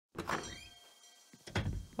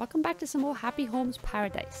Welcome back to some more Happy Homes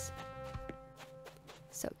Paradise.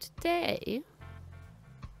 So today, we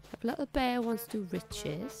have a little bear wants to do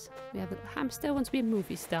riches. We have a little hamster who wants to be a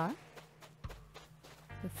movie star.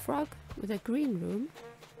 The frog with a green room.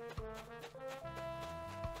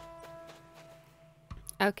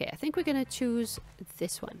 Okay, I think we're going to choose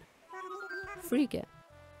this one. Friga.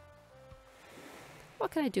 What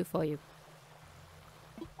can I do for you?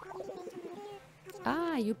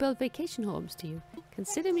 Ah, you build vacation homes, do you?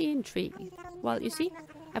 Consider me intrigued. Well, you see,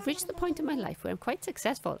 I've reached the point in my life where I'm quite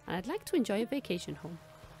successful and I'd like to enjoy a vacation home.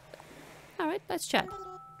 Alright, let's chat.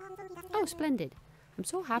 Oh, splendid. I'm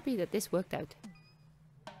so happy that this worked out.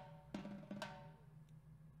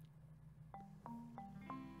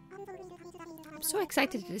 I'm so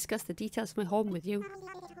excited to discuss the details of my home with you.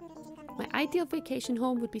 My ideal vacation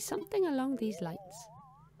home would be something along these lines.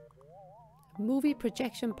 Movie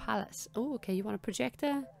projection palace. Oh, okay, you want a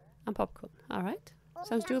projector and popcorn. Alright,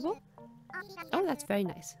 sounds doable. Oh, that's very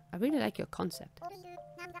nice. I really like your concept.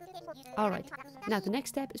 Alright, now the next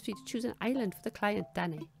step is for you to choose an island for the client,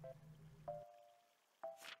 Danny.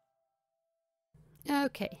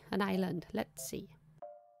 Okay, an island. Let's see.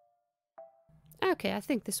 Okay, I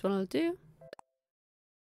think this one will do.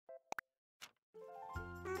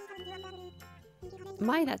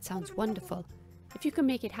 My, that sounds wonderful. If you can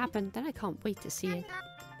make it happen, then I can't wait to see it.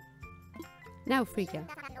 Now, Friga.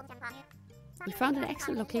 We found an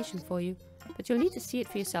excellent location for you, but you'll need to see it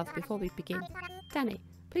for yourself before we begin. Danny,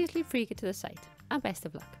 please lead Friga to the site, and best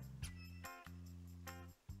of luck.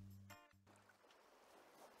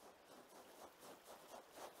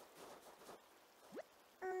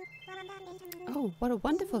 Oh, what a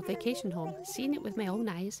wonderful vacation home. Seeing it with my own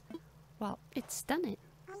eyes. Well, it's stunning.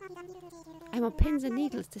 I'm on pins and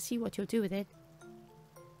needles to see what you'll do with it.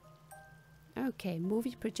 Okay,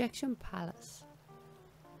 movie projection palace.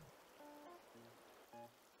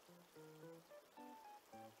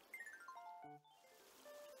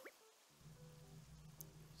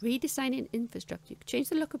 Redesigning infrastructure. You can change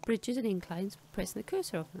the look of bridges and inclines by pressing the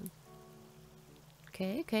cursor over them.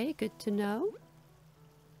 Okay, good to know.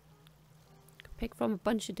 Pick from a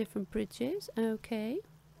bunch of different bridges. Okay.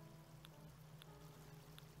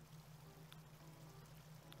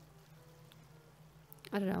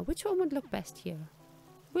 I don't know, which one would look best here?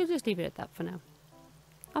 We'll just leave it at that for now.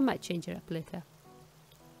 I might change it up later.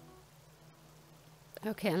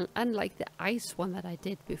 Okay, and unlike the ice one that I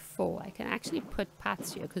did before, I can actually put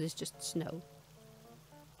paths here because it's just snow.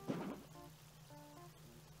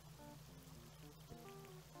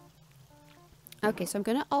 Okay, so I'm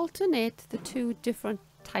going to alternate the two different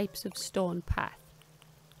types of stone path.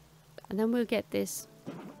 And then we'll get this,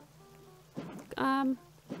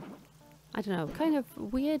 I don't know, kind of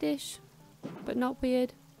weirdish, but not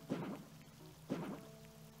weird.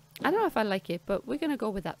 I don't know if I like it, but we're going to go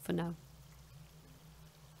with that for now.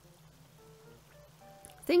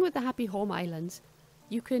 Thing with the Happy Home Islands,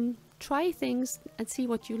 you can try things and see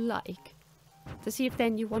what you like, to see if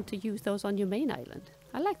then you want to use those on your main island.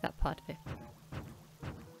 I like that part of it.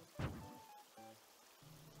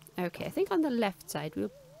 Okay, I think on the left side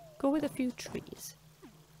we'll go with a few trees.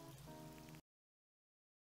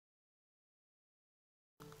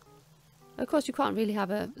 Of course, you can't really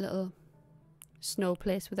have a little snow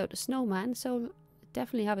place without a snowman, so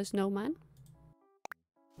definitely have a snowman.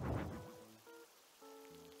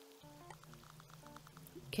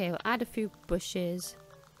 Okay, we'll add a few bushes.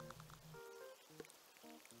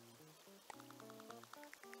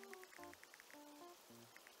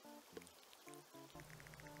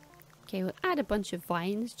 Okay, we'll add a bunch of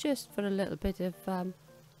vines just for a little bit of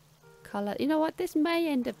colour. You know what, this may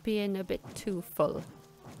end up being a bit too full.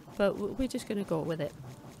 But we're just going to go with it.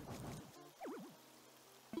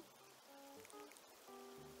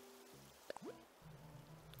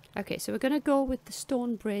 Okay, so we're going to go with the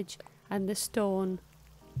stone bridge and the stone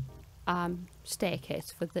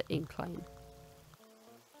staircase for the incline.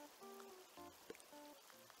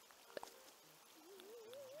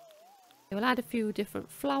 We'll add a few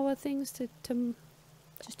different flower things to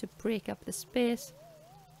just to break up the space.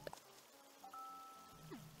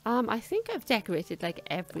 I think I've decorated like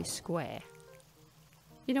every square.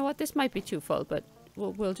 You know what? This might be too full, but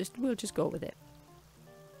we'll just go with it.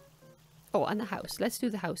 Oh, and the house. Let's do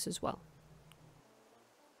the house as well.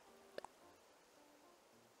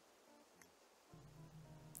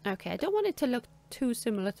 Okay, I don't want it to look too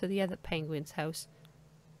similar to the other penguin's house,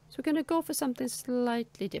 so we're going to go for something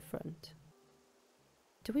slightly different.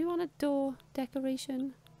 Do we want a door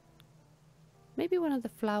decoration? Maybe one of the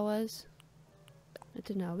flowers. I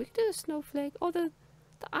don't know. We could do a snowflake. Oh, the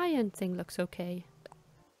iron thing looks okay.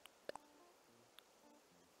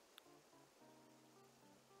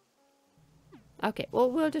 Okay,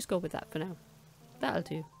 well, we'll just go with that for now. That'll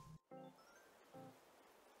do.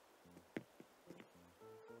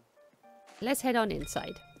 Let's head on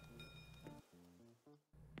inside.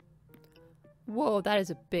 Whoa, that is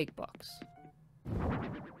a big box.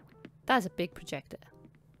 That's a big projector.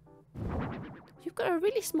 You've got a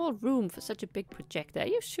really small room for such a big projector. Are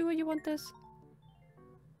you sure you want this?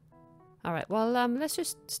 Alright, well, let's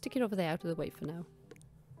just stick it over there out of the way for now.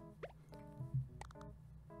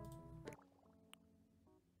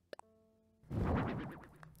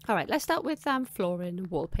 Alright, let's start with flooring and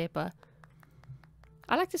wallpaper.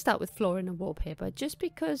 I like to start with flooring and wallpaper just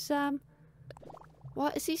because,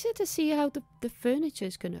 well, it's easier to see how the furniture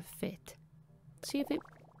is going to fit. See if it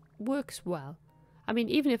works well. I mean,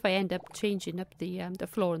 even if I end up changing up the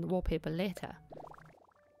floor and the wallpaper later.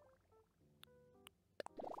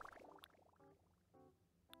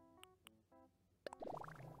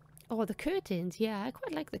 Oh, the curtains. Yeah, I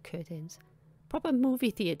quite like the curtains. Proper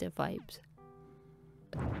movie theatre vibes.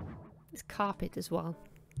 This carpet as well.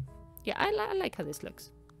 Yeah, I like how this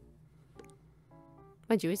looks.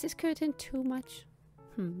 Mind you, is this curtain too much?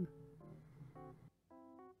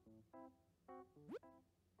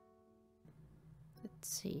 Let's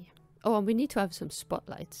see. Oh, and we need to have some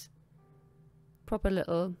spotlights. Proper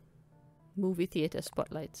little movie theatre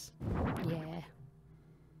spotlights. Yeah.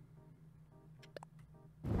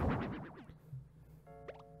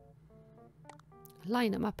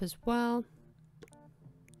 Line them up as well.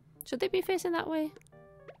 Should they be facing that way?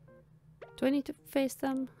 Do I need to face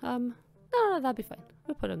them? No, that'll be fine.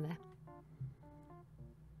 We'll put them there.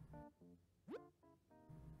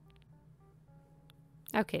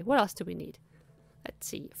 Okay, what else do we need? Let's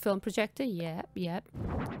see. Film projector, yep.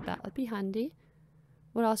 That'll be handy.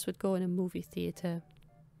 What else would go in a movie theatre?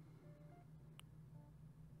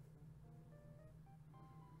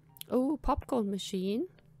 Oh, popcorn machine.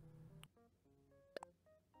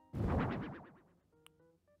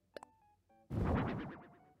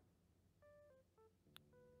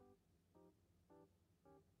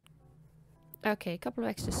 Okay, a couple of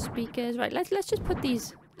extra speakers. Right, let's just put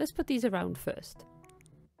these. Let's put these around first.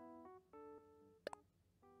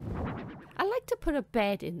 I like to put a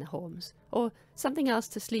bed in the homes, or something else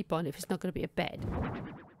to sleep on if it's not going to be a bed.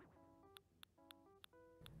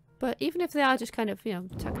 But even if they are just kind of, you know,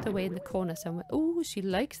 tucked away in the corner somewhere. Oh, she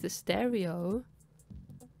likes the stereo.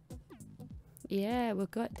 Yeah, we'll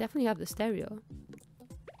definitely have the stereo.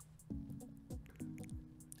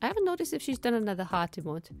 I haven't noticed if she's done another heart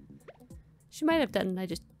emote. She might have done, and I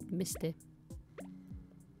just missed it.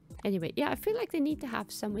 Anyway, yeah, I feel like they need to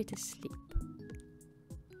have somewhere to sleep.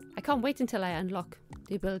 I can't wait until I unlock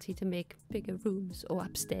the ability to make bigger rooms or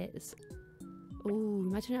upstairs. Ooh,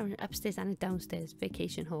 imagine having an upstairs and a downstairs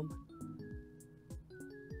vacation home.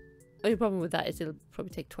 Only problem with that is it'll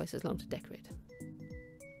probably take twice as long to decorate.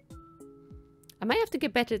 I might have to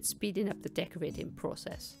get better at speeding up the decorating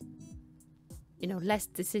process. You know, less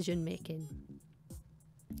decision making.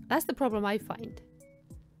 That's the problem I find.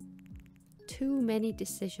 Too many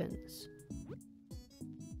decisions.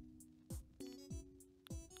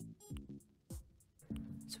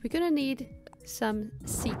 So we're gonna need some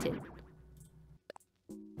seating.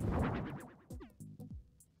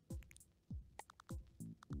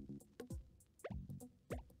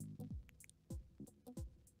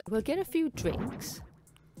 We'll get a few drinks.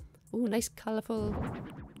 Ooh, nice colourful,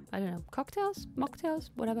 I don't know, cocktails? Mocktails?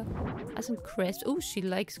 Whatever. And some crisps. Ooh, she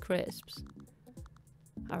likes crisps.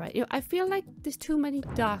 Alright, you know, I feel like there's too many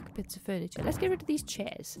dark bits of furniture. Let's get rid of these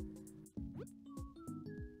chairs.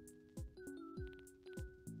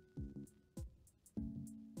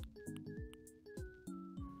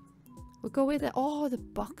 We'll go with it. Oh, the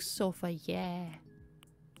box sofa, yeah.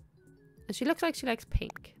 And she looks like she likes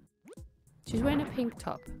pink. She's wearing a pink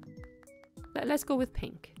top. Let's go with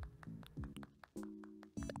pink.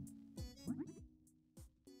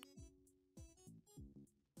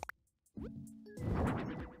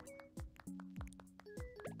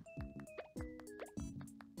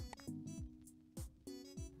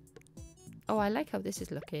 Oh, I like how this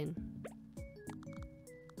is looking.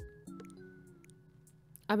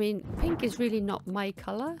 I mean, pink is really not my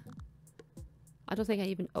colour. I don't think I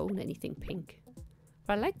even own anything pink.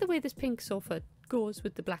 But I like the way this pink sofa goes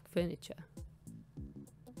with the black furniture.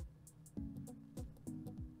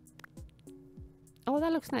 Oh,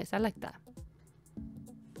 that looks nice. I like that.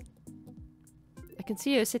 I can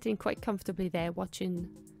see her sitting quite comfortably there watching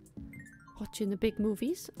the big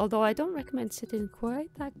movies. Although I don't recommend sitting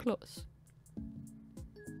quite that close.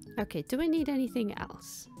 Okay, do we need anything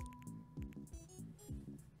else?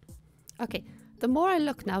 Okay, the more I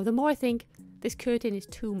look now, the more I think this curtain is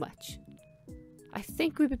too much. I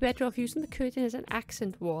think we'd be better off using the curtain as an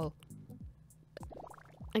accent wall.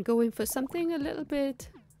 And going for something a little bit,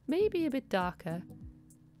 maybe a bit darker.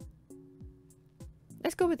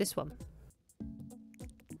 Let's go with this one.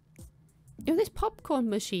 You know, this popcorn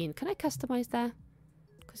machine, can I customize that?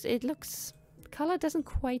 Because it looks, the colour doesn't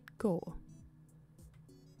quite go.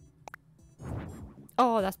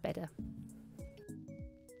 Oh, that's better.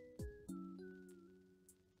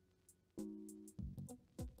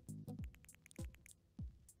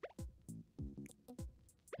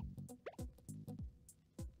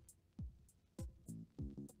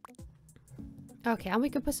 Okay, and we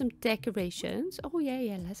can put some decorations. Oh yeah,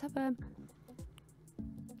 yeah. Let's have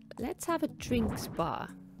a drinks bar.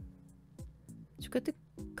 So we've got the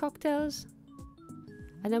cocktails,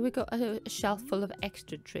 and then we've got a shelf full of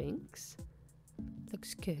extra drinks.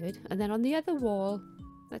 Looks good. And then on the other wall,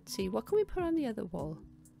 let's see, what can we put on the other wall?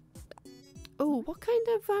 Oh, what kind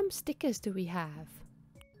of stickers do we have?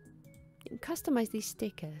 You can customize these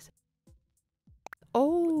stickers.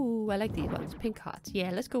 Oh, I like these ones. Pink hearts. Yeah,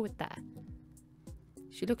 let's go with that.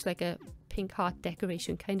 She looks like a pink heart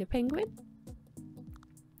decoration kind of penguin.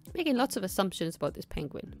 Making lots of assumptions about this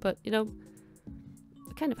penguin, but you know,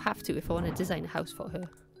 I kind of have to if I want to design a house for her.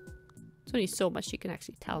 There's only so much she can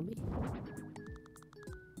actually tell me.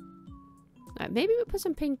 Alright, maybe we'll put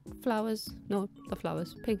some pink flowers. No, not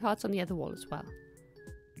flowers. Pink hearts on the other wall as well.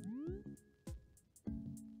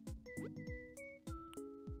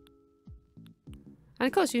 And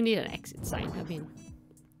of course you need an exit sign. I mean,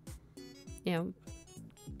 you know,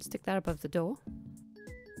 stick that above the door.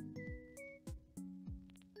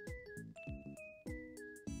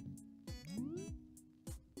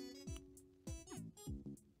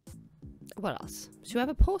 What else? Should we have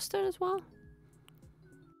a poster as well?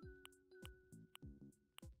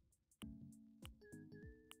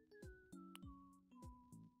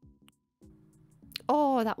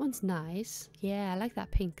 Oh, that one's nice. Yeah, I like that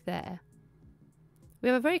pink there. We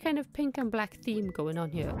have a very kind of pink and black theme going on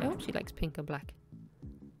here. I hope she likes pink and black.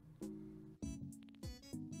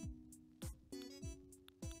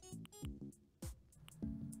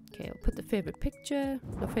 Okay, I'll put the favorite picture,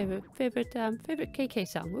 the favorite KK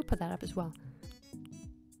song. We'll put that up as well.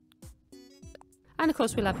 And of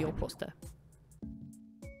course, we'll have your poster.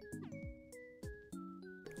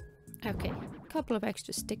 Okay, a couple of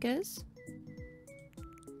extra stickers.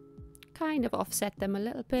 Kind of offset them a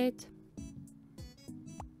little bit.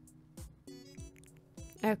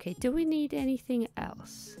 Okay, do we need anything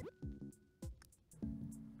else?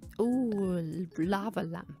 Ooh, lava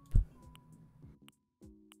lamp.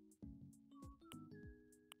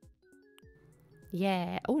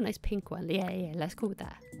 Yeah. Oh, nice pink one. Yeah, yeah. Let's go with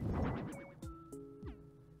that.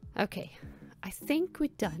 Okay. I think we're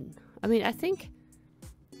done. I mean, I think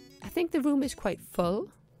the room is quite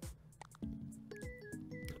full.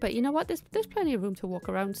 But you know what? There's plenty of room to walk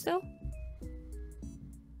around still.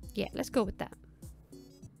 Yeah, let's go with that.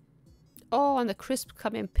 Oh, and the crisps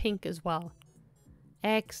come in pink as well.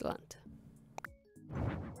 Excellent.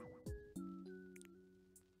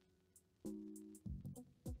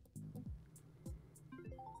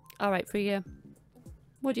 Alright, Friga.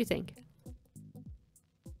 What do you think?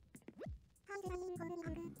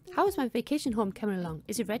 How is my vacation home coming along?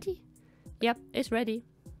 Is it ready? Yep, it's ready.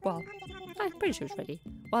 Well, I'm pretty sure it's ready.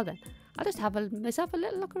 Well then, I'll just have myself a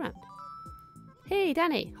little look around. Hey,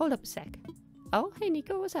 Danny, hold up a sec. Oh, hey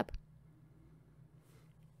Niko, what's up?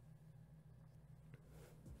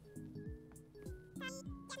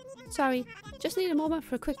 Sorry, just need a moment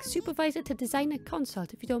for a quick supervisor to design a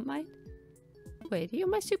consult, if you don't mind. Wait, are you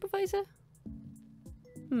my supervisor?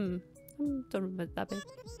 I don't remember that bit.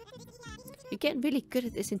 You're getting really good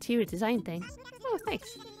at this interior design thing. Oh,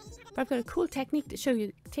 thanks. But I've got a cool technique to show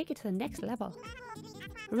you. Take it to the next level.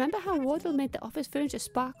 Remember how Wardell made the office furniture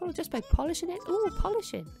sparkle just by polishing it? Ooh,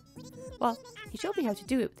 polishing. Well, he showed me how to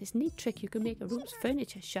do it with this neat trick you can make a room's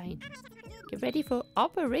furniture shine. Get ready for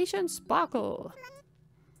Operation Sparkle.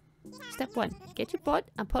 Step 1. Get your board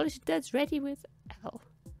and polish the duds ready with L.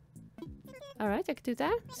 Alright, I can do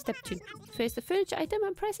that. Step 2. Face the furniture item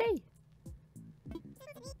and press A.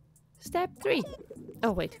 Step 3.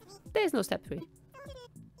 Oh wait, there's no step 3.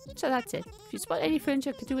 So that's it. If you spot any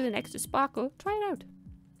furniture to do with an extra sparkle, try it out.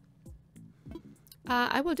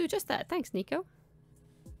 I will do just that. Thanks, Niko.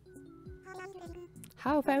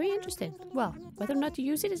 How very interesting. Well, whether or not to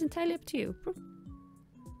use it is entirely up to you.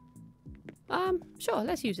 Sure,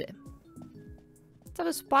 let's use it. Let's have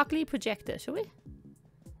a sparkly projector, shall we?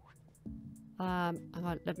 Hang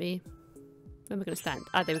on, where am I going to stand?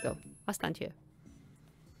 Ah, there we go. I'll stand here.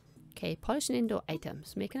 Okay, polish an indoor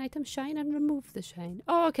items. Make an item shine and remove the shine.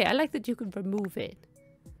 Oh, okay, I like that you can remove it.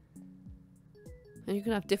 And you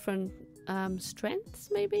can have different strengths,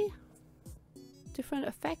 maybe? Different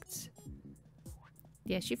effects.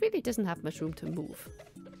 Yeah, she really doesn't have much room to move.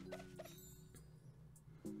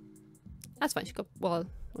 That's fine. She's got, well,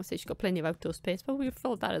 I'll say she's got plenty of outdoor space, but we've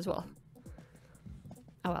filled that as well.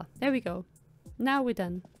 Oh well, there we go. Now we're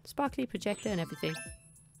done. Sparkly projector and everything.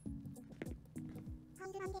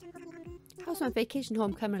 How's my vacation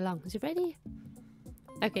home coming along? Is it ready?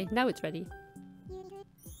 Okay, now it's ready.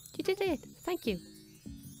 You did it! Thank you.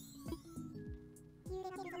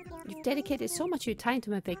 You've dedicated so much of your time to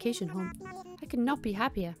my vacation home. I could not be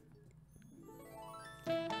happier.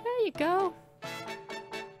 There you go.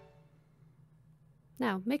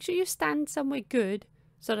 Now, make sure you stand somewhere good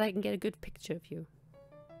so that I can get a good picture of you.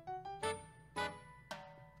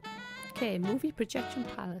 Okay, movie projection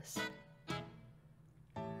palace.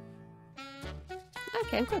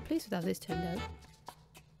 Okay, I'm quite pleased with how this turned out.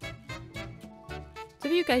 So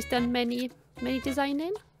have you guys done many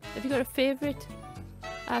designing? Have you got a favourite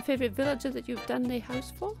villager that you've done the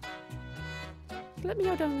house for? Let me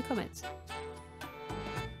know down in the comments.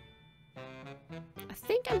 I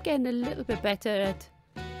think I'm getting a little bit better at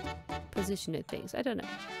positioning things. I don't know.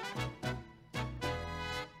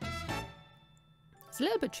 It's a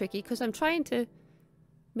little bit tricky because I'm trying to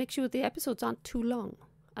make sure the episodes aren't too long.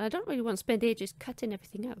 And I don't really want to spend ages cutting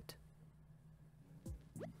everything out.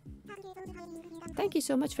 Thank you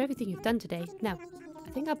so much for everything you've done today. Now, I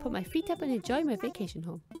think I'll put my feet up and enjoy my vacation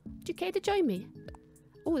home. Would you care to join me?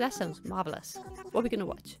 Oh, that sounds marvellous. What are we going to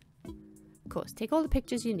watch? Of course, take all the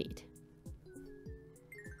pictures you need.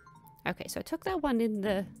 Okay, so I took that one in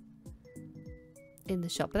the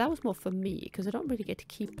shop, but that was more for me because I don't really get to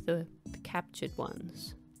keep the captured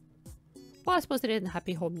ones. Well, I suppose they're in the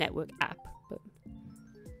Happy Home Network app, but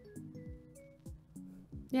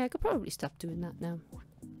yeah, I could probably stop doing that now.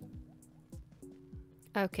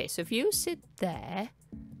 Okay, so if you sit there,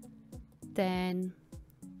 then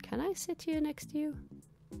can I sit here next to you?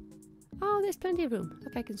 Oh, there's plenty of room.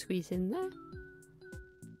 Look, I can squeeze in there.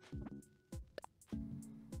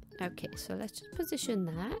 Okay, so let's just position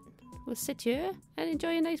that. We'll sit here and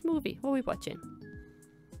enjoy a nice movie. What are we watching?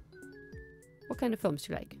 What kind of films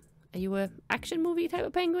do you like? Are you a action movie type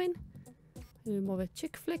of penguin? Are you more of a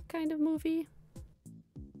chick flick kind of movie?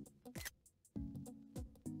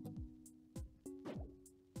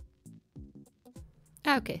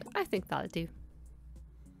 Okay, I think that'll do.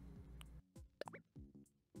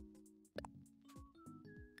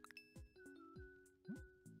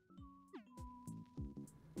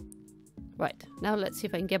 Right, now let's see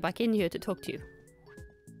if I can get back in here to talk to you.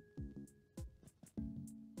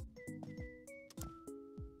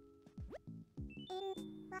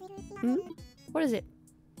 What is it?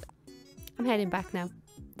 I'm heading back now.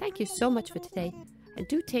 Thank you so much for today, and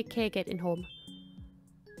do take care getting home.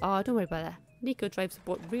 Oh, don't worry about that. Niko drives the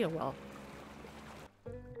boat real well.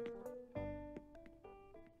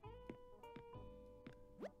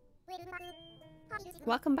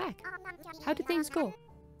 Welcome back. How did things go?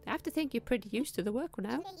 I have to think you're pretty used to the work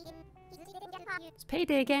now. It's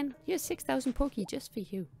payday again. Here's 6,000 Poki just for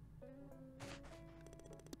you.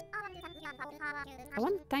 I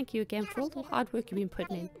want to thank you again for all the hard work you've been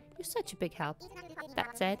putting in. You're such a big help.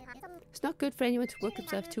 That said, it's not good for anyone to work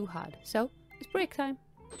themselves too hard. So, it's break time.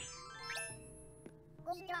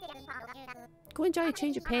 Go enjoy a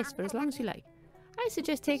change of pace for as long as you like. I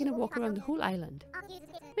suggest taking a walk around the whole island.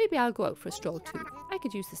 Maybe I'll go out for a stroll too. I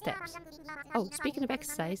could use the steps. Oh, speaking of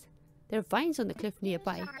exercise, there are vines on the cliff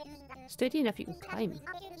nearby. Sturdy enough you can climb.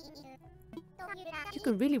 You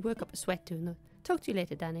can really work up a sweat doing that. Talk to you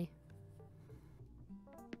later, Danny.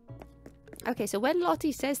 Okay, so when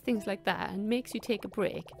Lottie says things like that and makes you take a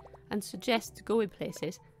break and suggests going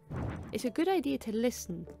places, it's a good idea to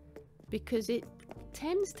listen because it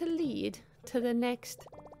tends to lead to the next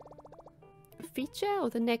feature or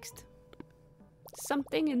the next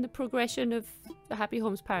something in the progression of the Happy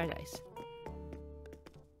Homes Paradise.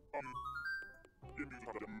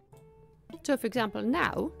 So for example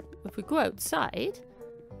now, if we go outside,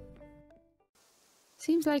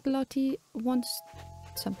 seems like Lottie wants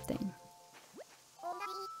something.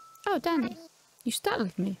 Oh, Danny, you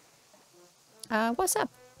startled me. What's up?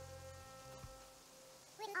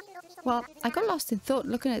 Well, I got lost in thought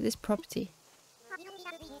looking at this property.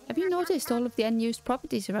 Have you noticed all of the unused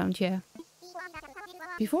properties around here?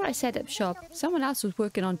 Before I set up shop, someone else was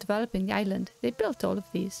working on developing the island. They built all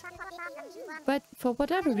of these. But for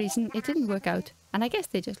whatever reason, it didn't work out, and I guess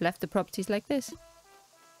they just left the properties like this.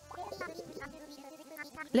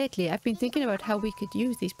 Lately, I've been thinking about how we could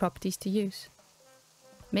use these properties to use.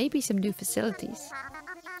 Maybe some new facilities.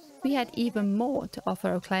 If we had even more to offer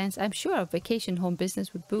our clients, I'm sure our vacation home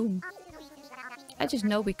business would boom. I just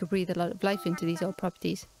know we could breathe a lot of life into these old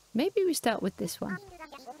properties. Maybe we start with this one.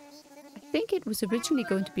 I think it was originally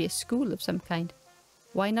going to be a school of some kind.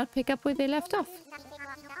 Why not pick up where they left off?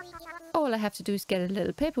 All I have to do is get a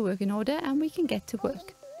little paperwork in order and we can get to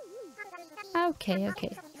work. Okay.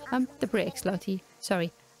 The brakes, Lottie.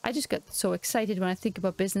 Sorry, I just got so excited when I think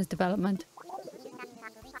about business development.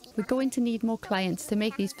 We're going to need more clients to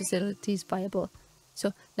make these facilities viable.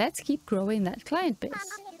 So let's keep growing that client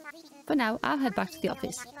base. For now, I'll head back to the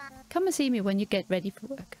office. Come and see me when you get ready for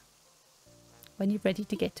work. When you're ready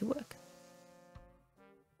to get to work.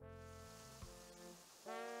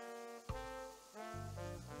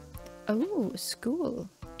 Oh, school.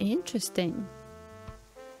 Interesting.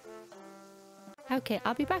 Okay,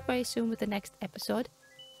 I'll be back very soon with the next episode.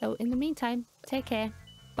 So in the meantime, take care.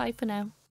 Bye for now.